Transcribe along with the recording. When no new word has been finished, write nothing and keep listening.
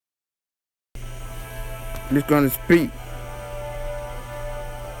Just gonna speak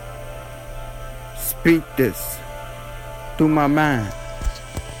this through my mind.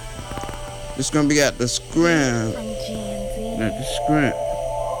 Just gonna be at the scrim. At the scrim.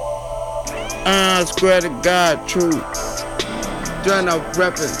 Square to God, true. Join up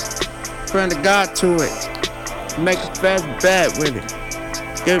reppin'. Friend of God to it. Make a fast bet with it.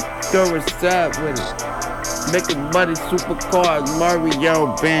 Get thorough sad with it. Making money, supercars,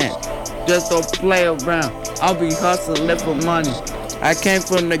 Mario band. Just don't play around. I'll be hustling for money. I came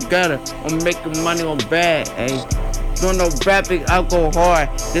from the gutter. I'm making money on bad, ayy. Doing no rapping, I'll go hard.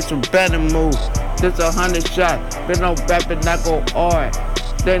 This a better move. This 100 shots. But no rapping, I go hard.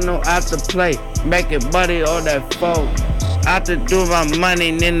 They know I have to play. Making money on that phone. I have to do my money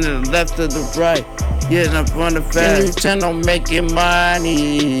and then the left to the right. Getting up on the fast. Every time I'm making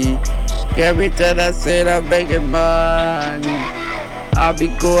money. Every time I said I'm making money. I'll be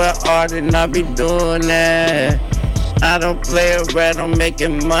going hard and I'll be doing that. I don't play around, I'm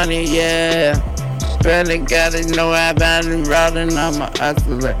making money, yeah. Barely gotta know I've been routing, I'm a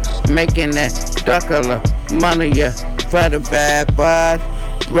hustler. Making that duckler money, yeah. For the bad boys.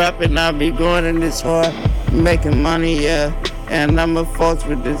 Rapping, I'll be going in this hard. Making money, yeah. And I'm a force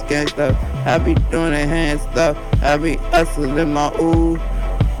with this gang stuff. I be doing the hand stuff. I be hustling my ooh.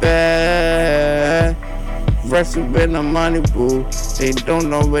 Bad. Wrestling with the money, boo. They don't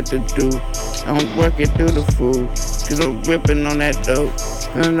know what to do. I'm working through the food. Cause I'm whipping on that dope.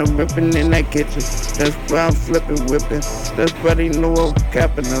 And I'm whipping in that kitchen. That's why I'm flipping, whipping. That's why they know I'm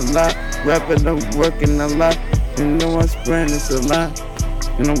capping a lot. Rapping, I'm working a lot. You know I'm spraying this a lot.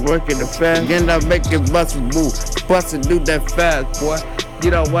 And I'm working the fast. Then I make it bust a move. Bust and do that fast, boy. You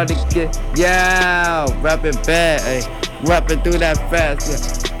don't want to get, yeah. Rapping bad, ayy. Rapping through that fast,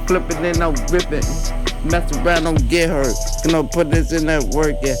 yeah. Flipping and I'm ripping. Mess around, don't get hurt. Gonna put this in that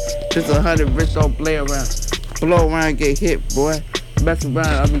work, yeah. This 100 rich, don't play around. Blow around, get hit, boy. Mess around,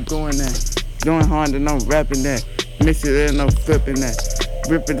 I be going that. Going hard and I'm rapping that. Mix it and I'm flipping that.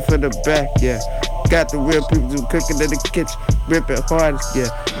 Ripping for the back, yeah. Got the real people who cooking in the kitchen. Ripping hardest,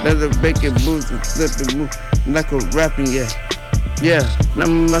 yeah. Let them make it moves and flip and move. Like a rapping, yeah. Yeah,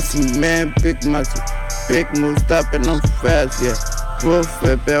 I'm muscle, man, big muscle. Big move, stopping, I'm fast, yeah. Full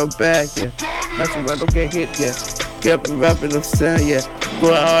flip, bell back, yeah. That's why I don't get hit, yeah. Kept rapping, I'm saying, yeah.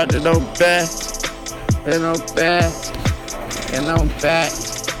 Going hard and I'm back. And I'm back. And I'm back.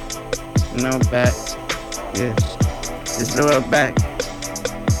 And I'm back. Yeah. Just know I'm back.